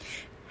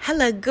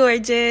Hello,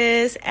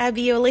 gorgeous.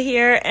 Abiola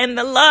here, and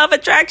the Law of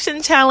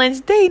Attraction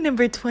Challenge, day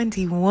number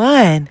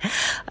 21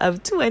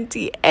 of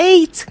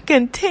 28,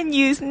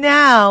 continues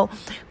now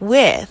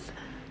with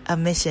a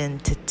mission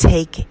to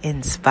take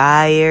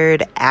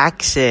inspired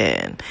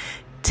action.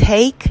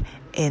 Take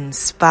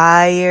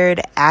inspired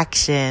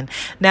action.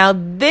 Now,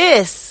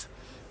 this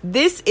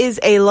is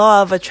a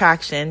Law of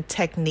Attraction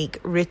technique,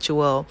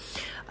 ritual,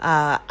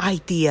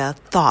 idea,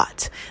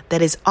 thought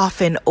that is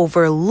often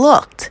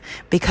overlooked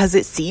because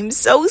it seems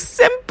so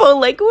simple.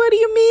 Like, what do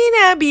you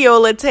mean,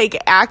 Abiola, take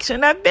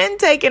action? I've been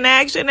taking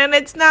action and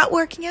it's not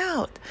working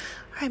out.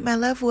 All right, my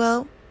love,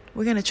 well,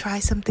 we're going to try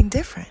something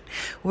different.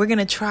 We're going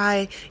to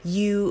try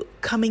you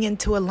coming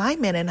into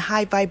alignment and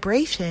high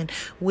vibration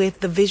with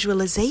the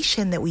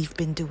visualization that we've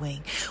been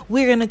doing.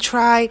 We're going to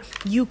try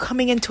you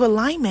coming into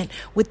alignment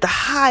with the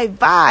high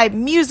vibe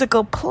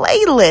musical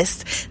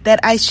playlist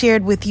that I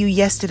shared with you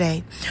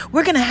yesterday.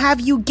 We're going to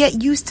have you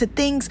get used to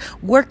things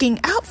working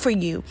out for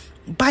you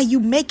by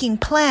you making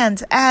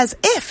plans as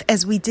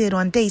we did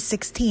on day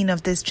 16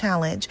 of this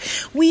challenge.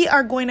 We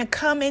are going to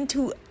come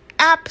into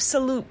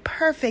absolute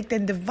perfect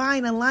and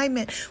divine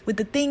alignment with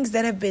the things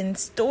that have been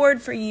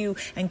stored for you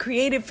and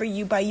created for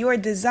you by your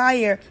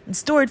desire and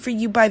stored for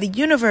you by the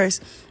universe,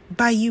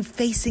 by you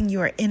facing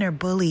your inner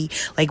bully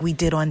like we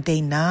did on day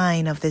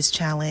 9 of this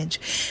challenge.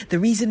 The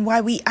reason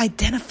why we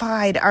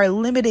identified our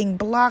limiting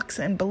blocks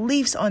and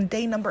beliefs on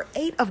day number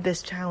 8 of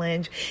this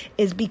challenge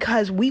is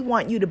because we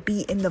want you to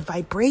be in the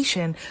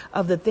vibration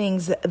of the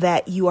things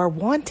that you are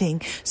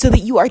wanting so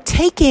that you are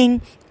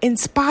taking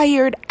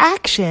inspired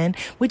action,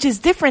 which is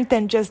different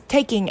than just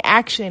taking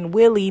action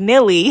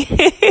willy-nilly.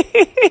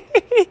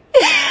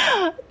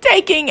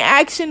 Taking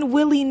action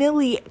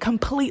willy-nilly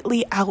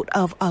completely out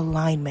of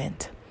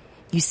alignment.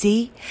 You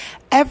see,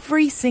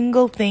 every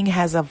single thing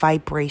has a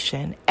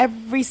vibration.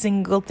 Every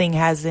single thing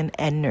has an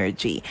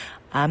energy.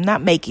 I'm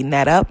not making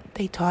that up.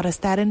 They taught us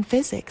that in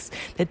physics,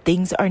 that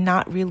things are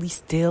not really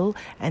still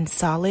and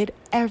solid.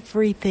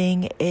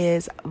 Everything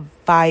is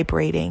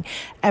vibrating.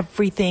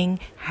 Everything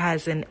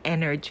has an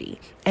energy.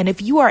 And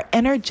if you are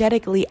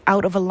energetically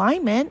out of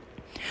alignment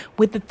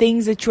with the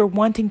things that you're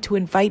wanting to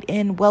invite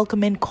in,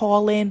 welcome in,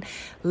 call in,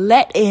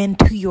 let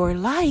into your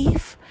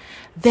life,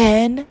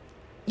 then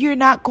you're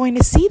not going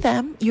to see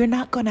them. You're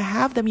not going to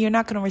have them. You're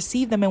not going to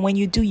receive them. And when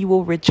you do, you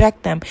will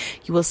reject them.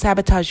 You will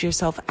sabotage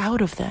yourself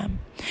out of them.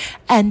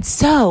 And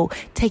so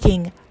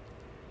taking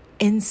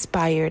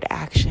inspired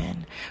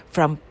action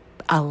from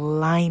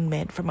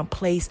alignment, from a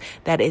place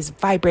that is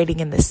vibrating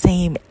in the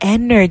same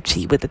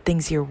energy with the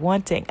things you're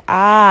wanting.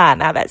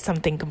 Now that's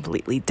something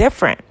completely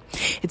different.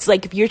 It's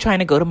like if you're trying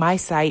to go to my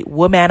site,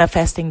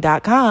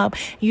 womanifesting.com,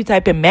 you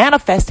type in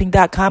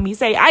manifesting.com, you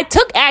say, I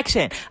took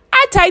action.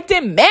 I typed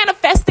in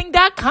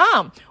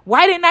manifesting.com.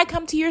 Why didn't I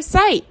come to your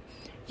site?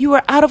 You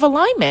are out of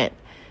alignment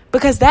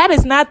because that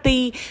is not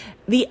the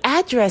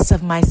address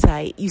of my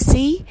site, you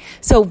see?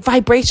 So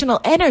vibrational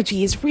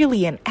energy is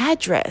really an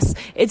address.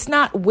 It's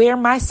not where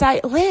my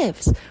site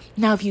lives.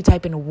 Now, if you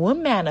type in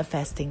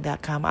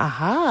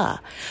womanifesting.com,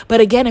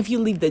 But again, if you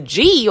leave the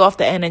G off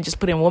the end and just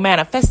put in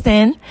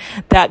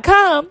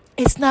womanifesting.com,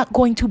 it's not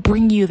going to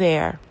bring you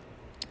there.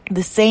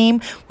 The same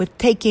with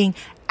taking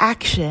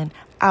action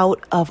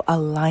out of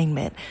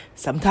alignment.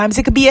 Sometimes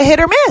it could be a hit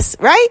or miss,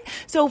 right?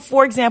 So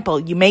for example,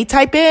 you may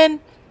type in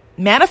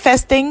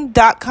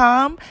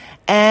manifesting.com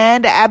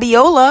and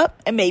Abiola,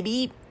 and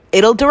maybe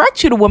it'll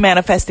direct you to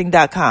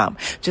womanifesting.com.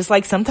 Just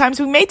like sometimes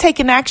we may take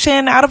an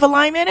action out of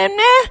alignment and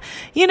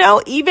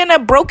even a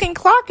broken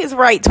clock is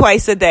right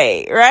twice a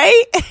day,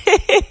 right?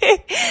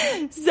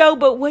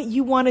 But what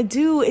you want to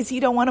do is you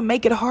don't want to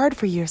make it hard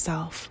for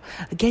yourself.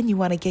 Again, you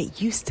want to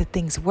get used to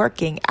things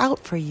working out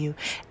for you.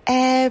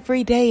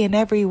 Every day in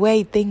every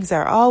way, things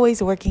are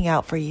always working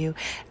out for you.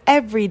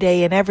 Every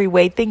day in every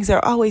way, things are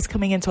always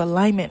coming into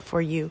alignment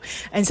for you.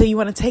 And so you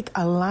want to take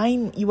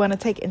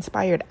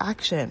inspired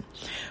action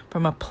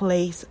from a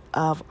place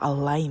of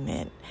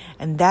alignment.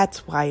 And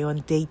that's why on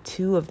day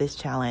 2 of this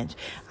challenge,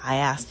 I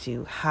asked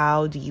you,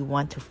 how do you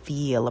want to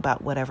feel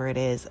about whatever it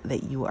is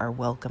that you are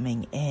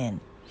welcoming in?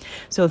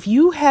 So if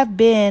you haven't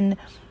been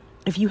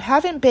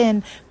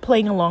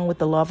playing along with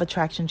the Law of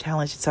Attraction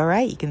Challenge, it's all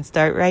right. You can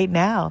start right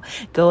now.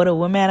 Go to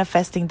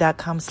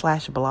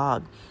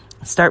womanifesting.com/blog.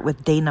 Start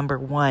with day number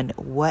 1.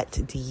 What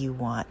do you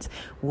want?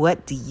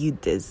 What do you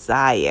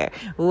desire?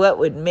 What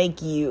would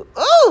make you,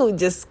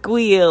 just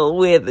squeal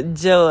with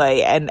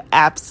joy and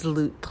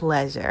absolute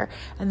pleasure?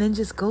 And then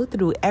just go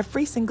through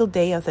every single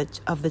day of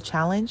the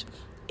challenge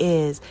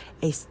is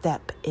a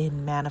step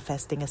in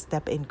manifesting, a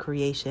step in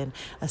creation,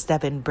 a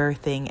step in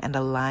birthing and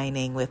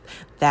aligning with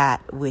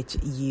that which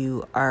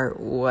you are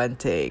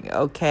wanting.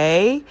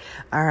 Okay?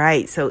 All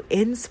right. So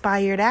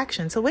inspired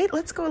action. So wait,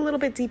 let's go a little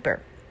bit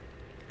deeper.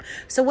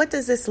 So what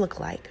does this look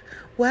like?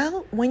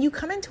 Well, when you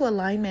come into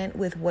alignment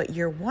with what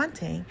you're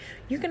wanting,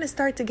 you're going to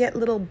start to get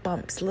little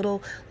bumps,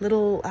 little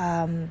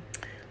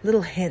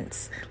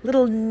hints,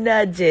 little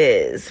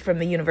nudges from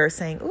the universe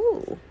saying,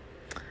 ooh,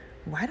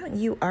 why don't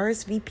you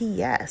RSVP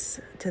yes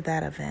to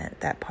that event,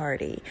 that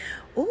party?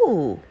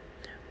 Ooh,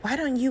 why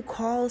don't you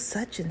call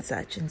such and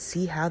such and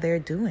see how they're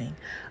doing?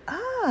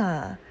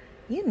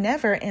 You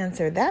never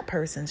answered that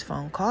person's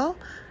phone call.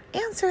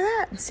 Answer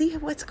that and see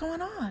what's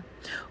going on.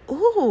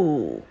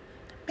 Ooh,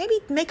 maybe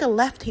make a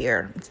left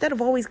here. Instead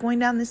of always going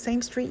down the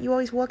same street you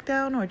always walk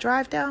down or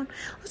drive down,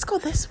 let's go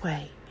this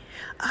way.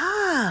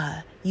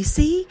 You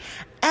see?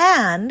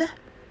 And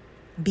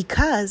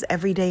because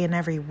every day in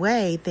every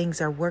way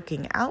things are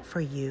working out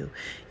for you,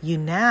 you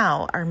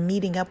now are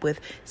meeting up with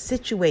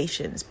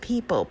situations,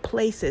 people,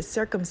 places,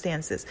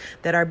 circumstances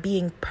that are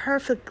being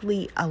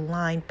perfectly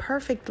aligned,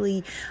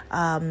 perfectly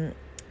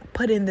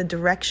put in the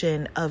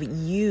direction of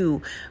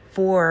you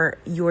for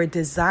your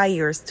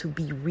desires to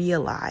be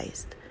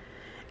realized.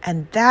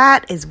 And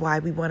that is why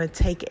we want to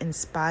take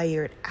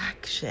inspired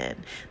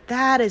action.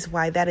 That is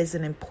why that is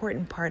an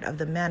important part of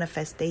the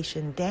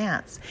manifestation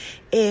dance.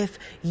 If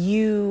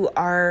you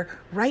are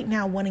right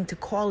now wanting to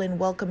call in,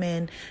 welcome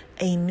in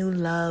a new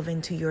love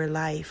into your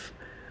life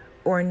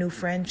or a new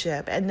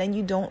friendship, and then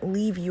you don't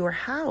leave your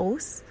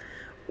house,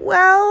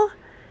 well,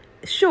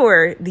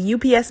 sure, the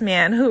UPS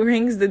man who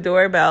rings the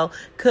doorbell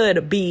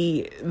could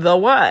be the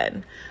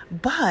one,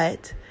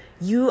 but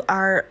you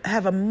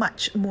have a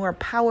much more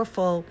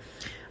powerful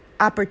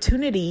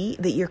opportunity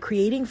that you're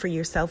creating for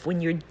yourself when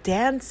you're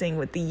dancing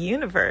with the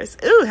universe.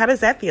 Ooh, how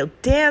does that feel?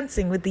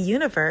 Dancing with the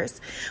universe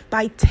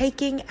by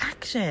taking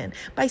action,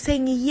 by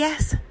saying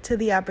yes to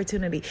the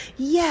opportunity.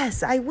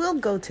 Yes, I will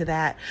go to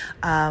that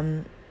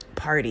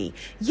party.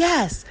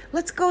 Yes,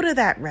 let's go to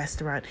that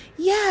restaurant.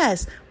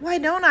 Yes, why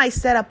don't I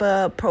set up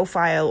a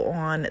profile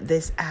on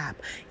this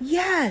app?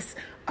 Yes,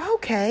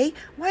 okay,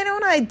 why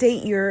don't I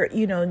date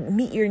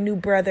meet your new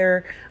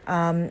brother,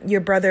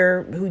 your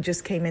brother who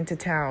just came into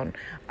town?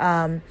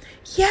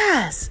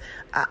 Yes,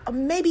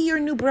 maybe your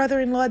new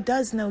brother-in-law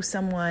does know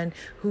someone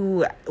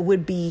who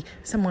would be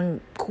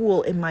someone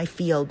cool in my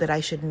field that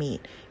I should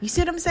meet. You see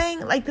what I'm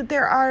saying? Like that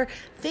there are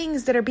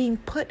things that are being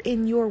put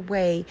in your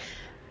way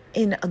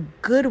in a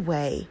good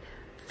way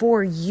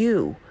for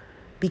you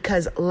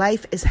because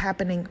life is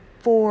happening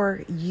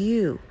for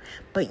you,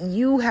 but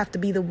you have to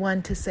be the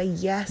one to say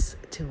yes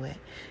to it.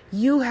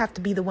 You have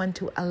to be the one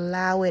to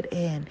allow it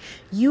in.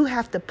 You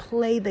have to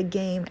play the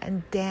game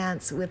and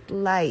dance with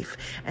life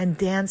and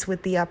dance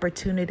with the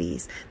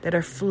opportunities that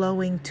are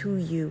flowing to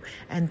you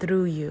and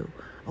through you.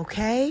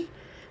 Okay?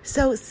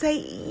 So say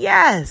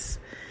yes.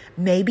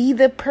 Maybe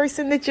the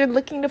person that you're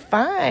looking to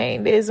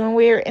find is when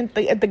we're at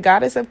the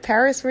Goddess of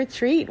Paris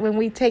retreat, when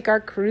we take our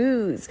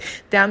cruise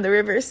down the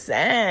River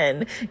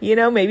Seine.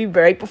 Maybe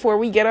right before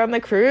we get on the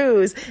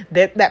cruise,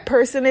 that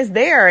person is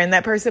there and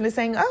that person is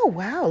saying, oh,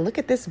 wow, look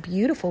at this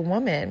beautiful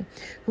woman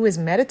who is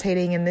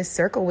meditating in this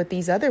circle with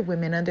these other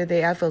women under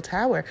the Eiffel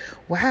Tower.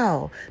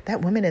 Wow,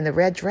 that woman in the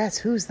red dress,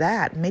 who's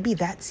that? Maybe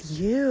that's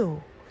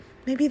you.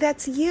 Maybe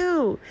that's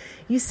you.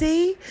 You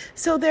see?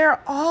 So there are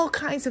all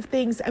kinds of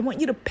things. I want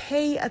you to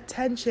pay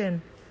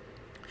attention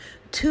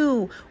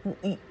to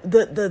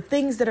the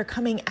things that are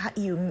coming at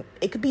you.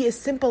 It could be as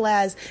simple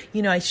as,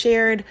 I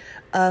shared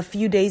a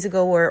few days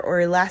ago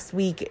or last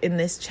week in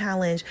this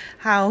challenge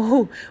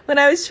how when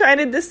I was trying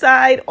to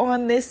decide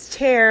on this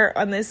chair,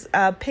 on this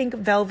pink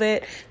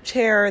velvet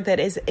chair that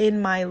is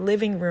in my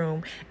living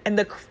room, and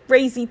the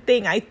crazy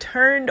thing, I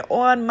turned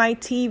on my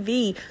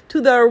TV to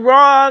the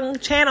wrong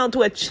channel,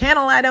 to a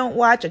channel I don't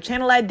watch, a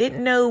channel I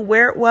didn't know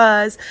where it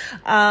was,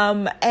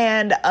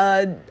 and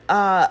a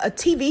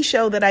TV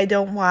show that I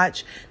don't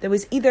watch. There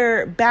was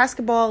either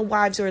Basketball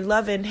Wives or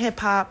Love and Hip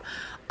Hop.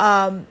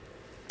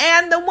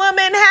 And the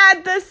woman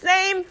had the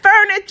same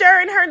furniture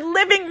in her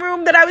living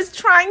room that I was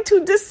trying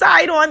to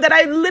decide on, that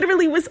I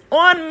literally was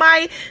on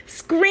my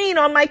screen,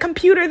 on my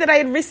computer, that I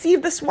had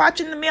received the swatch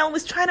in the mail and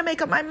was trying to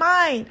make up my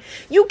mind.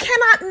 You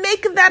cannot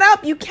make that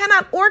up. You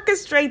cannot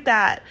orchestrate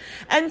that.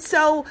 And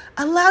so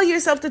allow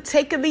yourself to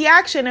take the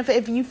action.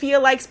 If you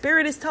feel like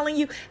Spirit is telling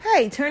you,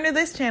 hey, turn to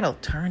this channel,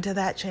 turn to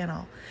that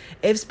channel.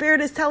 If Spirit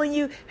is telling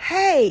you,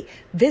 hey,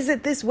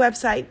 visit this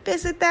website,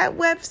 visit that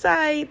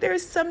website.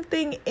 There's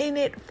something in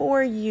it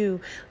for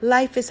you.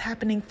 Life is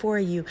happening for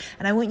you.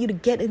 And I want you to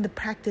get in the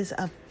practice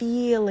of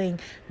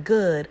feeling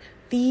good,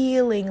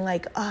 feeling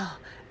like,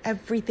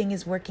 everything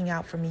is working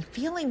out for me,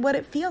 feeling what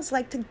it feels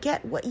like to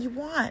get what you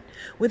want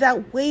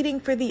without waiting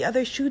for the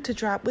other shoe to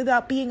drop,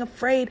 without being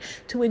afraid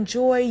to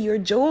enjoy your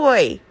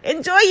joy.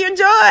 Enjoy your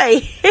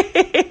joy.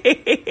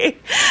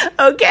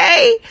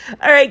 Okay?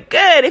 All right,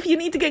 good. If you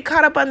need to get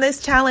caught up on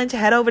this challenge,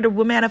 head over to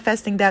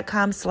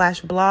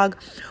womanifesting.com/blog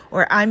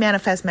or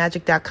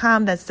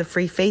imanifestmagic.com. That's the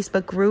free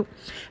Facebook group.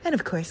 And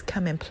of course,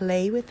 come and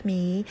play with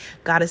me.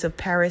 Goddess of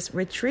Paris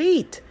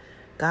retreat.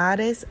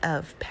 Goddess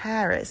of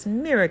Paris,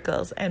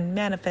 Miracles and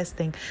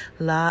Manifesting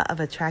Law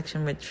of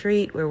Attraction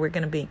retreat, where we're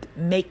going to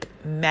make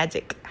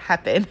magic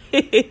happen.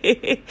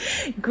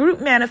 Group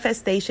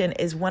manifestation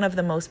is one of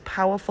the most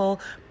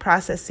powerful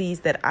processes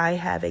that I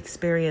have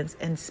experienced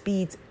and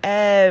speeds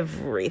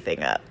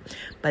everything up.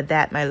 But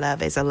that, my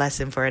love, is a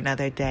lesson for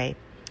another day.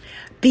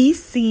 Be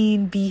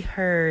seen, be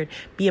heard,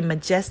 be a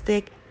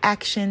majestic,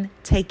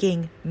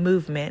 action-taking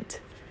movement.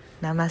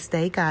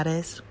 Namaste,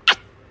 Goddess.